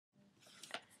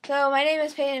So my name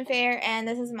is Payton Foehr, and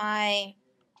this is my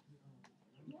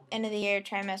end of the year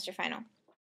trimester final.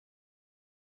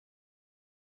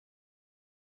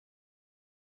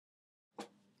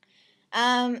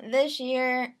 This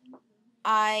year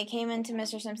I came into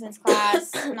Mr. Simpson's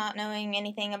class not knowing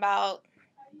anything about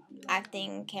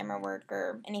acting, camera work,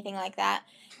 or anything like that.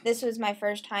 This was my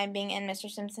first time being in Mr.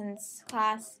 Simpson's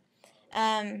class.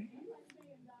 And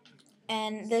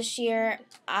this year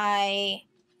I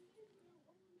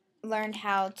learned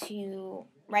how to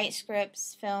write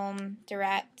scripts, film,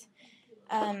 direct,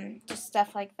 just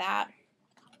stuff like that.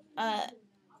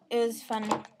 It was fun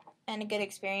and a good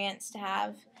experience to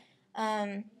have.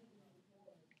 I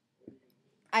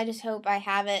just hope I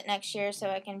have it next year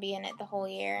so I can be in it the whole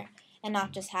year and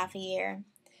not just half a year.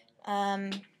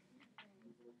 I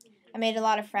made a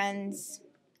lot of friends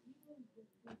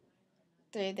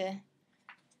through the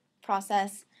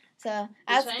process, so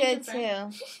that's good too.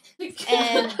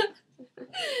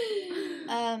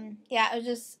 And yeah, it was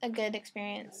just a good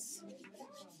experience.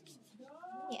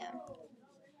 Yeah.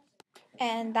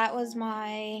 And that was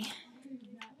my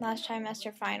last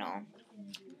trimester final.